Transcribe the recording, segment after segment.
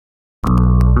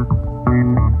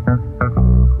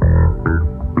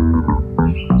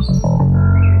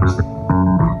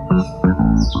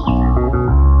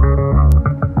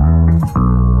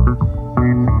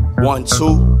1,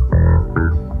 2.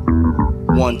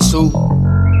 1, 2.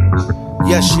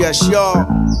 Yes, yes, y'all.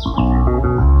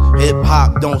 Hip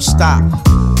hop don't stop.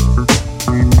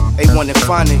 A1 and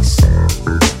Phoniks.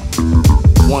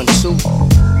 1, 2.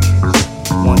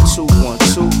 1, 2, 1,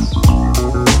 2.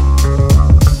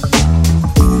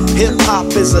 Hip hop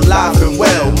is alive and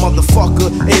well, motherfucker,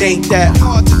 it ain't that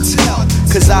hard to tell.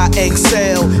 Cause I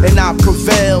excel and I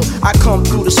prevail. I come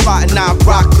through the spot and I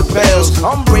rock the bells.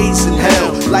 I'm raising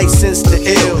hell, licensed to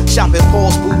ill. Shop at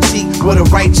Paul's Boutique where the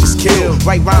righteous kill.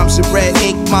 Write rhymes in red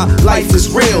ink, my life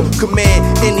is real. Command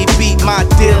any beat, my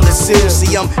deal is sealed.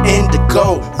 See, I'm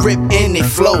indigo, rip any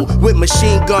flow. With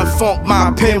machine gun funk,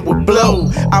 my pen will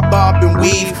blow. I bob and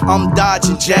weave, I'm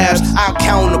dodging jabs. I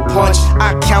counter punch,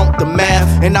 I count the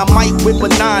math. And I might whip a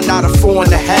 9 out of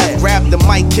 4.5. Grab the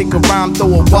mic, kick a rhyme, throw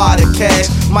a wad of cash.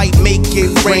 Might make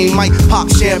it rain, might pop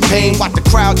champagne. Watch the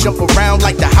crowd jump around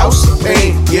like the house of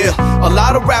pain. Yeah, a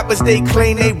lot of rappers, they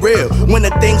claim they real. When the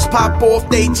things pop off,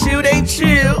 they chill, they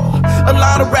chill. A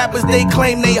lot of rappers, they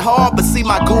claim they hard, but see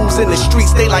my goons in the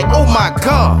streets, they like, oh my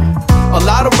god. A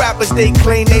lot of rappers, they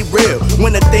claim they real.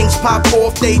 When the things pop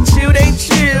off, they chill, they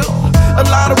chill. A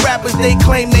lot of rappers, they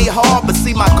claim they hard, but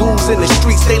see my goons in the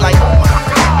streets, they like, oh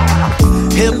my god.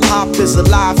 Hip hop is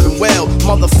alive and well,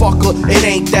 motherfucker, it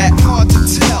ain't that hard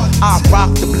to tell. I rock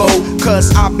the bow,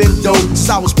 cause I've been dope. Since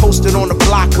I was posted on the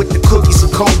block with the cookies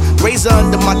and coke. Razor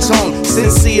under my tongue,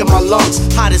 sincere in my lungs.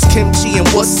 Hot as kimchi and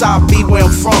wasabi where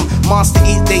I'm from. Monster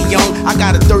eat they young, I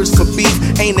got a thirst for beef.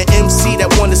 Ain't an MC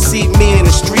that wanna see me in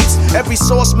the streets. Every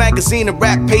Source magazine and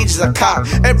rap pages I cop.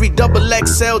 Every double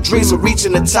XL dreams of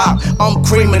reaching the top. I'm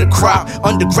cream of the crop,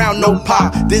 underground no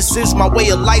pop. This is my way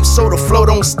of life, so the flow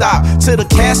don't stop. Till the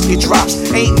casket drops,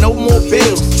 ain't no more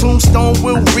bills. Tombstone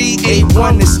will read,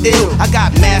 A1 is ill. I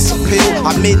got mass appeal,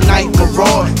 I midnight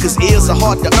maraud. Cause ears are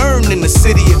hard to earn in the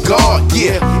city of God.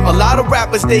 Yeah, a lot of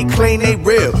rappers, they claim they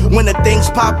real. When the things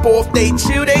pop off, they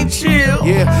chill, they chill.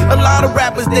 Yeah, a lot of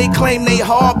rappers, they claim they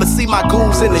hard, but see my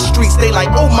goons in the streets, they like,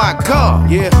 oh my god.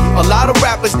 Yeah, a lot of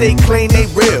rappers, they claim they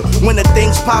real. When the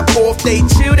things pop off, they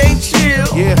chill, they chill.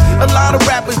 Yeah, a lot of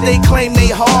rappers, they claim they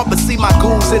hard, but see my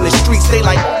goons in the streets, they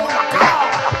like, oh my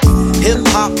god. Hip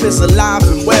hop is alive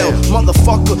and well,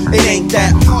 motherfucker, it ain't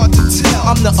that hard to tell.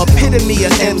 I'm the epitome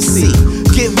of MC.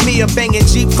 Give me a banging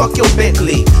Jeep, fuck your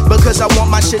Bentley. Because I want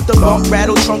my shit to bump,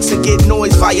 rattle trunks and get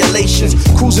noise violations.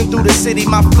 Cruising through the city,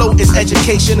 my flow is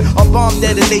education. A bomb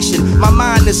detonation, my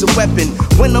mind is a weapon.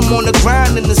 When I'm on the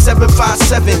grind in the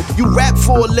 757. You rap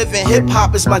for a living, hip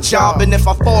hop is my job. And if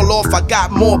I fall off, I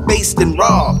got more bass than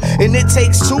Rob. And it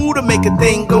takes two to make a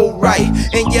thing go right.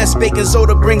 And yes, baking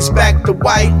soda brings back the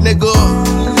white nigga.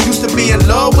 Used to be in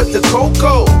love with the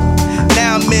cocoa.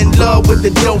 Now I'm in love with the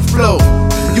dope flow.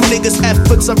 You niggas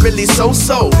efforts are really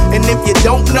so-so. And if you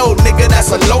don't know, nigga,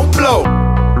 that's a low blow.